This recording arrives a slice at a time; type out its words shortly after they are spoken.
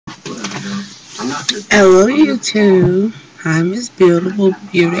I love you too. Hi, Miss Beautiful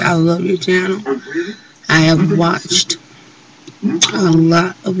Beauty. I love your channel. I have watched a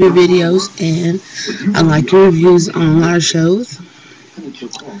lot of your videos and I like your reviews on a lot of shows.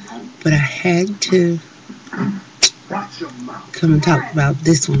 But I had to come and talk about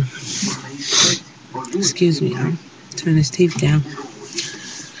this one. Excuse me, I'll turn this TV down.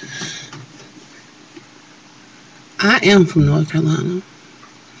 I am from North Carolina,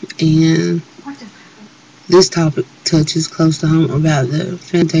 and this topic touches close to home about the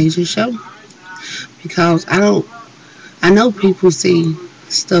Fantasia show because I know people see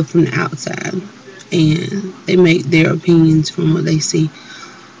stuff from the outside and they make their opinions from what they see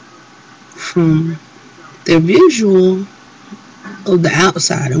from their visual of the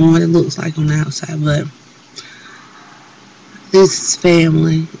outside and what it looks like on the outside. But this is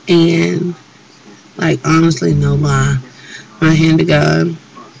family, and like honestly, no lie, my hand to God,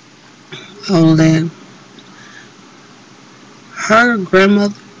 all of that. Her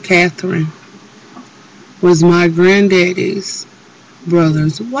grandmother, Catherine, was my granddaddy's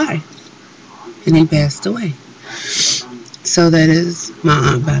brother's wife, and he passed away. So that is my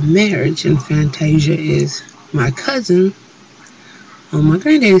aunt by marriage, and Fantasia is my cousin on my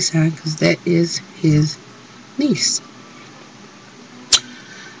granddaddy's side because that is his niece.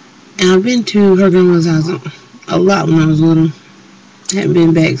 And I've been to her grandma's house a lot when I was little. I haven't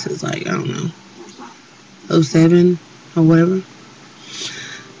been back since like, I don't know, '07 or whatever.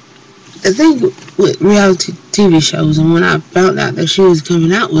 The thing with reality TV shows, and when I found out that she was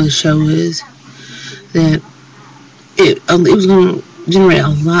coming out with a show, is that it was going to generate a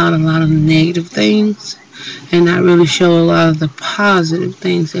lot of negative things and not really show a lot of the positive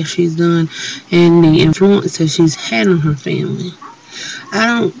things that she's done and the influence that she's had on her family. I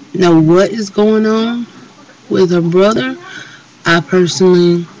don't know what is going on with her brother. I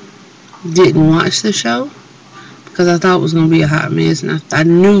personally didn't watch the show because I thought it was going to be a hot mess, and I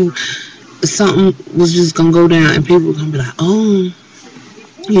knew something was just going to go down and people were going to be like, oh,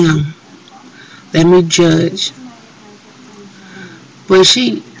 you know, let me judge. But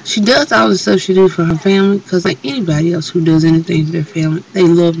she does all the stuff she do for her family because like anybody else who does anything for their family, they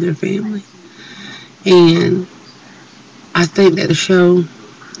love their family. And I think that the show,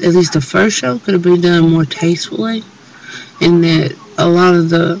 at least the first show, could have been done more tastefully, and that a lot of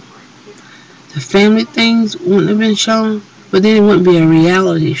the family things wouldn't have been shown, but then it wouldn't be a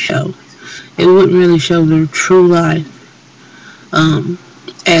reality show. It wouldn't really show the true life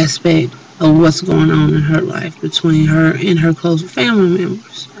aspect of what's going on in her life between her and her close family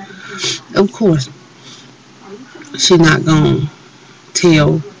members. Of course, she's not going to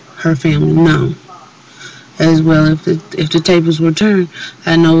tell her family no. As well, if the tables were turned,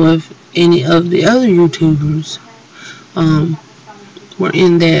 I know if any of the other YouTubers were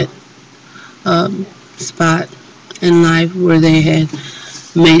in that spot in life where they had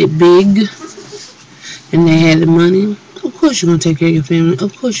made it big and they had the money, of course you're going to take care of your family.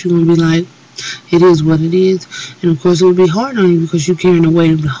 Of course you're going to be like, it is what it is. And of course it will be hard on you because you're carrying the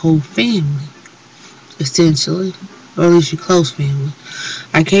weight of the whole family, essentially. Or at least your close family.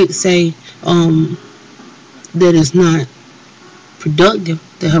 I can't say that it's not productive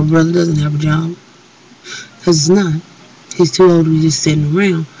that her brother doesn't have a job. Because it's not. He's too old to be just sitting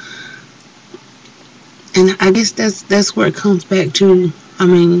around. And I guess that's where it comes back to. I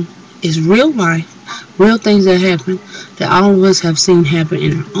mean, it's real life, real things that happen that all of us have seen happen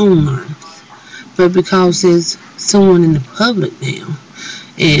in our own lives. But because it's someone in the public now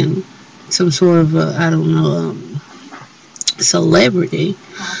and some sort of, I don't know, celebrity,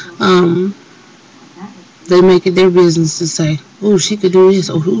 they make it their business to say, oh, she could do this,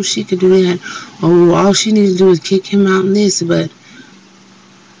 or oh, she could do that, or all she needs to do is kick him out in this. But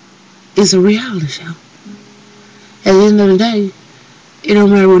it's a reality show. At the end of the day, it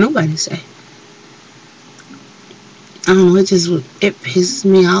don't matter what nobody say. I don't know, it pisses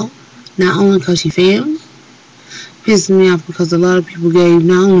me off. Not only because she family, it pisses me off because a lot of people gave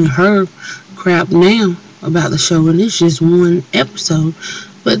not only her crap now about the show, and it's just one episode,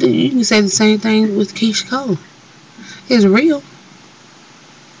 but you can say the same thing with Keisha Cole. It's real.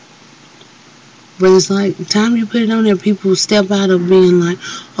 But it's like, the time you put it on there, people step out of being like,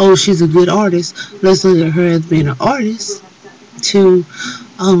 oh, she's a good artist, let's look at her as being an artist, to,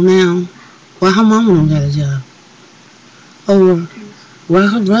 oh, now, well, her mama don't got a job. Or, well,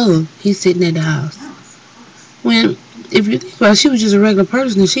 her brother, he's sitting at the house. When, if you think about it, she was just a regular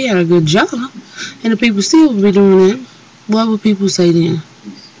person and she had a good job, and the people still would be doing that, what would people say then?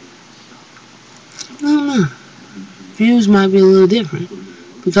 I don't know. Views might be a little different,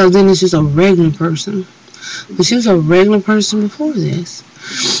 because then it's just a regular person. But she was a regular person before this.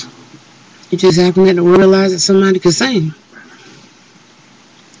 You just happen to realize that somebody could sing.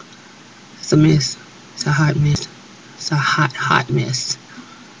 It's a mess. It's a hot mess. It's a hot, hot mess.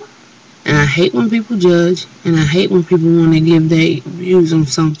 And I hate when people judge, and I hate when people want to give their views on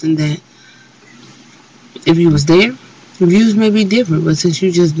something that, if you was there, your views may be different, but since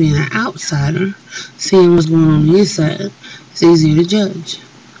you just being an outsider, seeing what's going on the inside, it's easier to judge.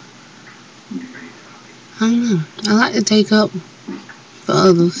 I don't know. I like to take up for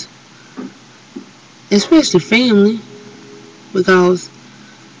others, especially family, because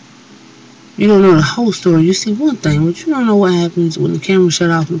you don't know the whole story. You see one thing, but you don't know what happens when the camera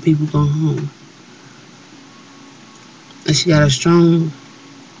shut off and people go home. And she got a strong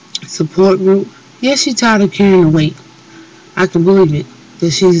support group. Yes, she's tired of carrying the weight. I can believe it.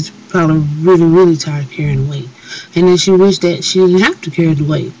 That she's probably really, really tired of carrying the weight. And then she wished that she didn't have to carry the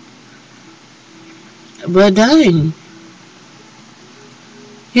weight. But dang,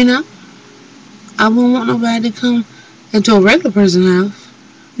 you know, I wouldn't want nobody to come into a regular person's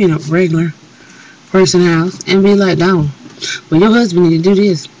house, regular person house, and be like, dog, well, your husband need to do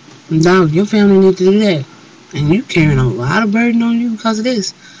this. And dog, your family need to do that. And you carrying a lot of burden on you because of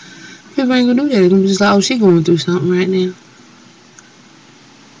this. People ain't gonna do that. They're gonna be just like, oh, she going through something right now.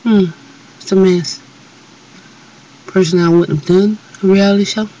 It's a mess. Personally, I wouldn't have done a reality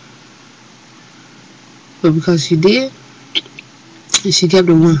show. But because she did, and she kept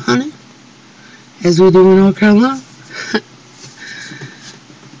it 100, as we do in North Carolina,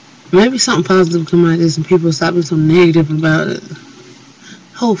 maybe something positive come out of this and people stop being so negative about it.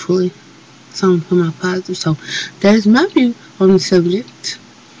 Hopefully, something come out positive. So, that is my view on the subject.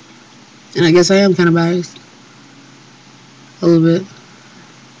 And I guess I am kind of biased. A little bit.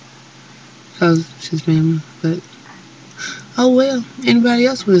 Because she's family. But, oh well. Anybody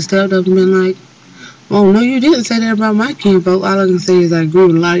else would have stepped up and been like, well, no, you didn't say that about my kinfolk. All I can say is I agree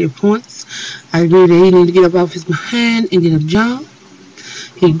with a lot of your points. I agree that he need to get up off his behind and get a job.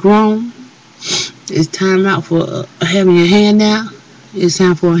 He grown. It's time out for having your hand out. It's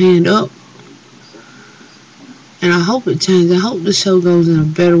time for a hand up. And I hope it changes. I hope the show goes in a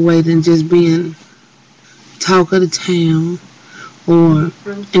better way than just being talk of the town or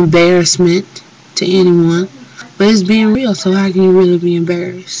embarrassment to anyone. But it's being real, so how can you really be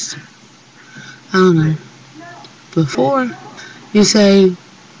embarrassed? I don't know. Before you say,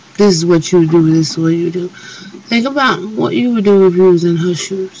 this is what you do, this is what you do, think about what you would do if you was in her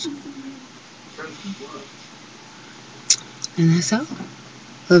shoes. And that's all.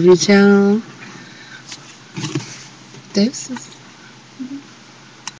 Love your channel. This is